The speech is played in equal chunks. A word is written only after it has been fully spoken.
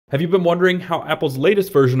Have you been wondering how Apple's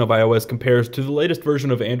latest version of iOS compares to the latest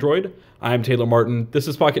version of Android? I'm Taylor Martin, this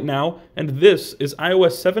is Pocketnow, and this is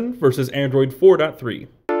iOS 7 versus Android 4.3.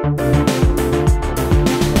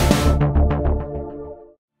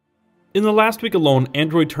 In the last week alone,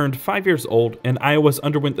 Android turned 5 years old, and iOS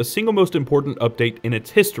underwent the single most important update in its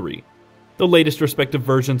history. The latest respective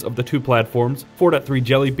versions of the two platforms, 4.3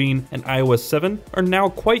 Jelly Bean and iOS 7, are now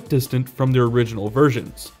quite distant from their original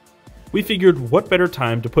versions. We figured what better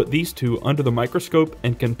time to put these two under the microscope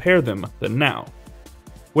and compare them than now.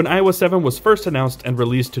 When iOS 7 was first announced and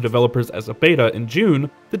released to developers as a beta in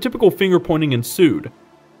June, the typical finger pointing ensued.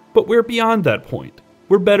 But we're beyond that point.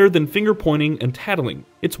 We're better than finger pointing and tattling.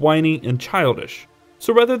 It's whiny and childish.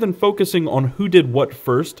 So rather than focusing on who did what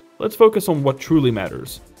first, let's focus on what truly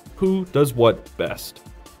matters. Who does what best.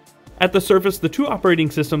 At the surface, the two operating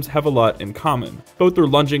systems have a lot in common. Both are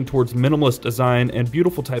lunging towards minimalist design and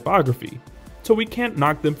beautiful typography, so we can't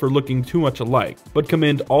knock them for looking too much alike, but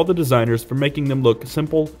commend all the designers for making them look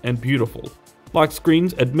simple and beautiful. Lock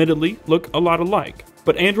screens admittedly look a lot alike,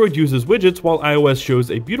 but Android uses widgets while iOS shows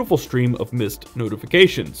a beautiful stream of missed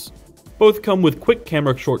notifications. Both come with quick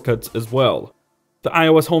camera shortcuts as well. The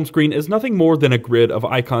iOS home screen is nothing more than a grid of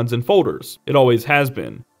icons and folders. It always has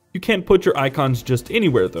been. You can't put your icons just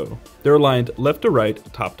anywhere though. They're aligned left to right,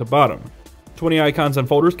 top to bottom. 20 icons and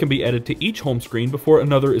folders can be added to each home screen before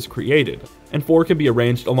another is created, and 4 can be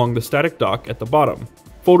arranged along the static dock at the bottom.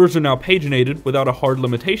 Folders are now paginated without a hard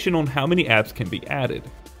limitation on how many apps can be added.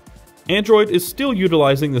 Android is still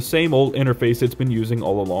utilizing the same old interface it's been using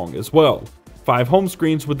all along as well. 5 home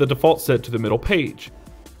screens with the default set to the middle page.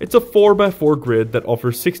 It's a 4x4 grid that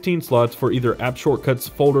offers 16 slots for either app shortcuts,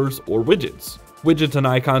 folders, or widgets. Widgets and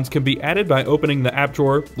icons can be added by opening the app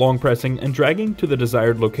drawer, long pressing, and dragging to the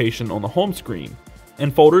desired location on the home screen,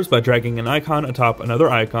 and folders by dragging an icon atop another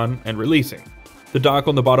icon and releasing. The dock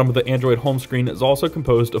on the bottom of the Android home screen is also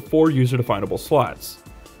composed of 4 user-definable slots.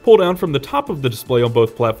 Pull down from the top of the display on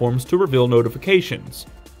both platforms to reveal notifications.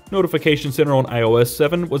 Notification Center on iOS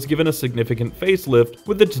 7 was given a significant facelift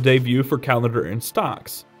with the Today view for calendar and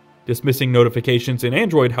stocks. Dismissing notifications in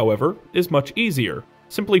Android, however, is much easier.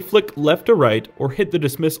 Simply flick left to right or hit the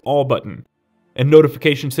Dismiss All button. In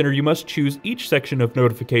Notification Center, you must choose each section of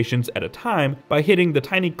notifications at a time by hitting the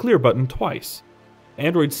tiny clear button twice.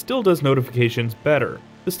 Android still does notifications better.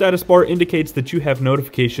 The status bar indicates that you have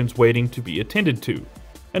notifications waiting to be attended to,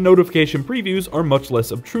 and notification previews are much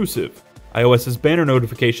less obtrusive. iOS's banner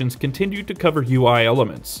notifications continue to cover UI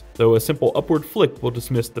elements, though a simple upward flick will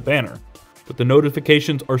dismiss the banner. But the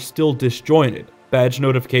notifications are still disjointed. Badge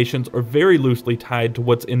notifications are very loosely tied to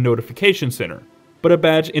what's in Notification Center, but a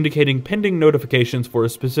badge indicating pending notifications for a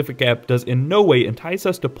specific app does in no way entice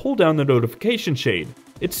us to pull down the notification shade.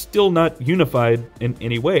 It's still not unified in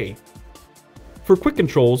any way. For quick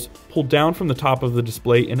controls, pull down from the top of the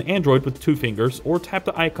display in Android with 2 fingers or tap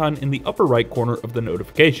the icon in the upper right corner of the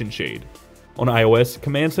notification shade. On iOS,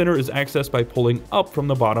 Command Center is accessed by pulling up from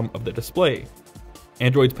the bottom of the display.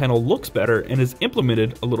 Android's panel looks better and is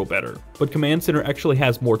implemented a little better, but Command Center actually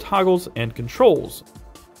has more toggles and controls.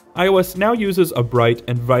 iOS now uses a bright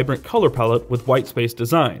and vibrant color palette with white space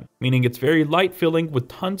design, meaning it's very light filling with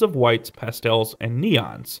tons of whites, pastels, and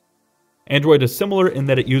neons. Android is similar in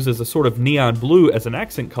that it uses a sort of neon blue as an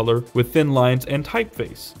accent color with thin lines and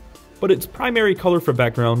typeface, but its primary color for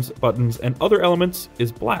backgrounds, buttons, and other elements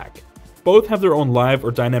is black. Both have their own live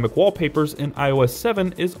or dynamic wallpapers, and iOS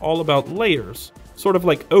 7 is all about layers. Sort of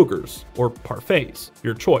like ogres, or parfaits,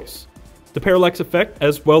 your choice. The parallax effect,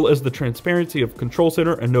 as well as the transparency of Control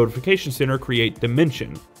Center and Notification Center, create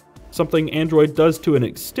dimension, something Android does to an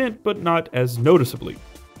extent, but not as noticeably.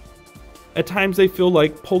 At times they feel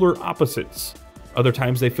like polar opposites. Other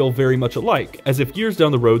times they feel very much alike, as if years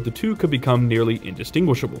down the road the two could become nearly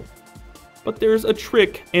indistinguishable. But there's a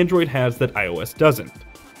trick Android has that iOS doesn't.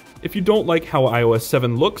 If you don't like how iOS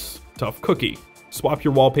 7 looks, tough cookie. Swap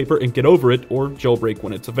your wallpaper and get over it, or jailbreak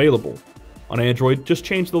when it's available. On Android, just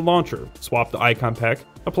change the launcher, swap the icon pack,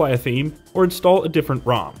 apply a theme, or install a different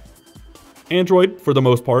ROM. Android, for the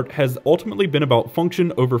most part, has ultimately been about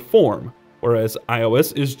function over form, whereas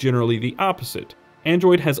iOS is generally the opposite.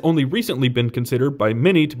 Android has only recently been considered by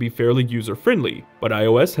many to be fairly user-friendly, but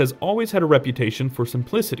iOS has always had a reputation for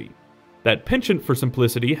simplicity. That penchant for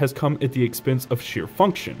simplicity has come at the expense of sheer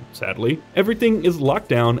function, sadly. Everything is locked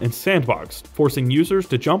down and sandboxed, forcing users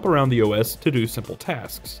to jump around the OS to do simple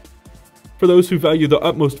tasks. For those who value the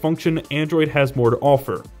utmost function, Android has more to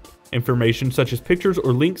offer. Information such as pictures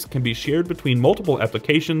or links can be shared between multiple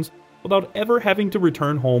applications without ever having to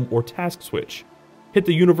return home or task switch. Hit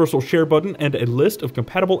the universal share button and a list of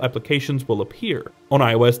compatible applications will appear. On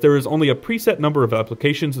iOS, there is only a preset number of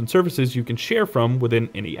applications and services you can share from within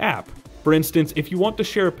any app. For instance, if you want to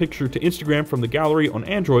share a picture to Instagram from the gallery on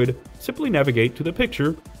Android, simply navigate to the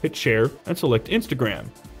picture, hit share, and select Instagram.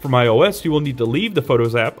 From iOS, you will need to leave the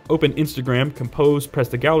Photos app, open Instagram, compose, press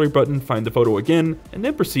the gallery button, find the photo again, and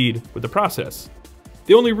then proceed with the process.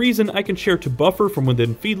 The only reason I can share to Buffer from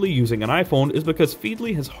within Feedly using an iPhone is because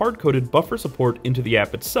Feedly has hard-coded Buffer support into the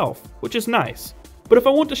app itself, which is nice. But if I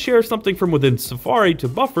want to share something from within Safari to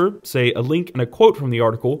Buffer, say a link and a quote from the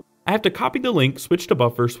article, I have to copy the link, switch to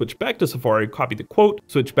Buffer, switch back to Safari, copy the quote,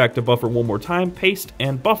 switch back to Buffer one more time, paste,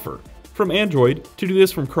 and Buffer. From Android, to do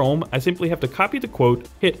this from Chrome, I simply have to copy the quote,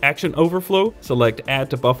 hit Action Overflow, select Add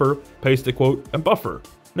to Buffer, paste the quote, and Buffer.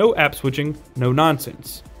 No app switching, no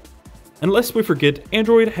nonsense. And lest we forget,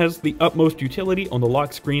 Android has the utmost utility on the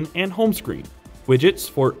lock screen and home screen, widgets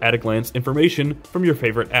for at-a-glance information from your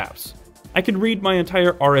favorite apps. I can read my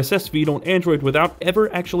entire RSS feed on Android without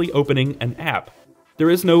ever actually opening an app.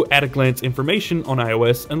 There is no at-a-glance information on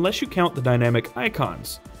iOS unless you count the dynamic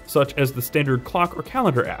icons, such as the standard clock or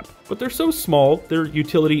calendar app, but they're so small their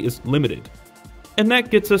utility is limited. And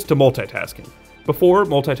that gets us to multitasking. Before,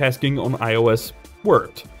 multitasking on iOS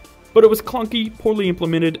worked, but it was clunky, poorly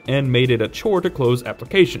implemented, and made it a chore to close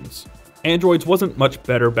applications. Android's wasn't much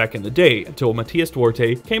better back in the day until Matias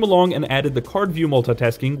Duarte came along and added the card view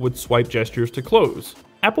multitasking with swipe gestures to close.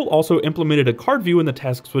 Apple also implemented a card view in the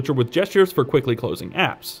task switcher with gestures for quickly closing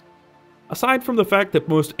apps. Aside from the fact that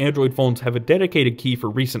most Android phones have a dedicated key for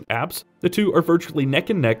recent apps, the two are virtually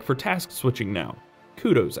neck and neck for task switching now.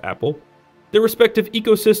 Kudos, Apple. Their respective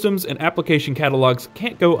ecosystems and application catalogs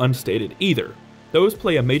can't go unstated either. Those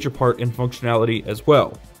play a major part in functionality as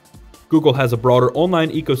well. Google has a broader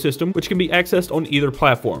online ecosystem which can be accessed on either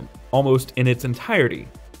platform, almost in its entirety.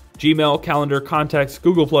 Gmail, Calendar, Contacts,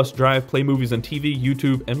 Google+, Drive, Play Movies and TV,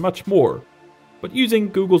 YouTube, and much more. But using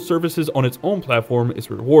Google services on its own platform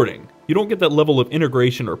is rewarding. You don't get that level of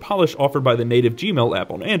integration or polish offered by the native Gmail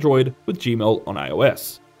app on Android with Gmail on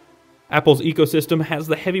iOS. Apple's ecosystem has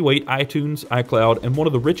the heavyweight iTunes, iCloud, and one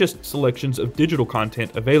of the richest selections of digital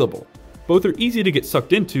content available. Both are easy to get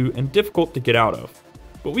sucked into and difficult to get out of.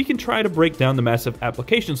 But we can try to break down the massive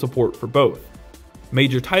application support for both.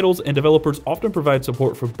 Major titles and developers often provide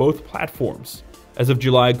support for both platforms. As of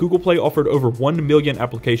July, Google Play offered over 1 million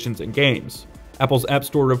applications and games. Apple's App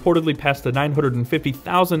Store reportedly passed the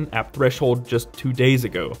 950,000 app threshold just 2 days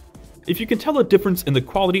ago. If you can tell a difference in the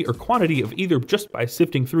quality or quantity of either just by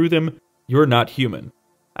sifting through them, you're not human.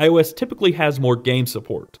 iOS typically has more game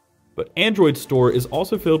support, but Android's store is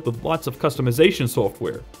also filled with lots of customization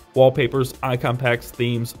software, wallpapers, icon packs,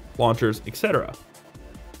 themes, launchers, etc.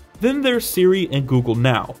 Then there's Siri and Google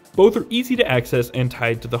Now. Both are easy to access and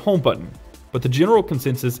tied to the home button, but the general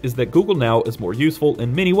consensus is that Google Now is more useful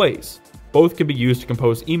in many ways. Both can be used to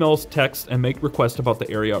compose emails, texts, and make requests about the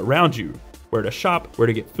area around you, where to shop, where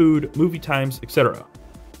to get food, movie times, etc.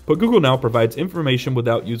 But Google Now provides information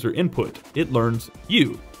without user input. It learns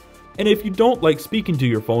you. And if you don't like speaking to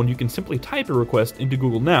your phone, you can simply type a request into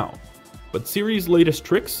Google Now. But Siri's latest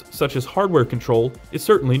tricks, such as hardware control, is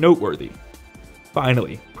certainly noteworthy.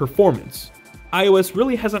 Finally, performance. iOS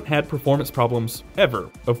really hasn't had performance problems ever,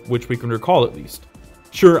 of which we can recall at least.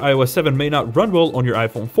 Sure, iOS 7 may not run well on your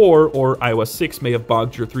iPhone 4, or iOS 6 may have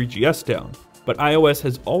bogged your 3GS down, but iOS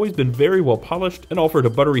has always been very well polished and offered a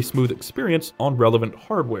buttery smooth experience on relevant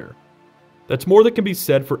hardware. That's more than can be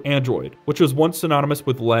said for Android, which was once synonymous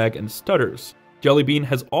with lag and stutters. Jelly Bean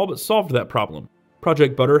has all but solved that problem.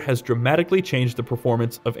 Project Butter has dramatically changed the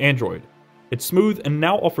performance of Android. It's smooth and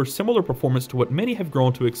now offers similar performance to what many have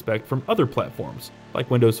grown to expect from other platforms,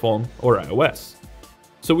 like Windows Phone or iOS.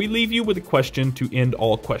 So we leave you with a question to end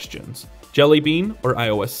all questions: Jelly Bean or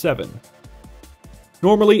iOS 7?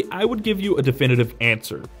 Normally, I would give you a definitive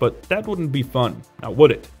answer, but that wouldn't be fun, now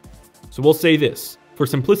would it? So we'll say this: for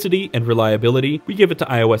simplicity and reliability, we give it to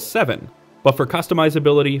iOS 7, but for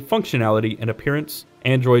customizability, functionality, and appearance,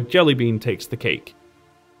 Android Jelly Bean takes the cake.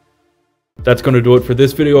 That's going to do it for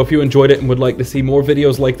this video. If you enjoyed it and would like to see more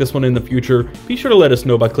videos like this one in the future, be sure to let us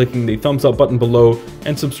know by clicking the thumbs up button below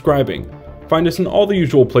and subscribing. Find us in all the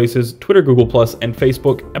usual places: Twitter, Google+, and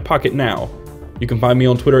Facebook at Pocketnow. You can find me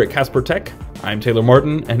on Twitter at CasperTech. I'm Taylor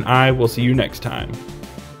Martin, and I will see you next time.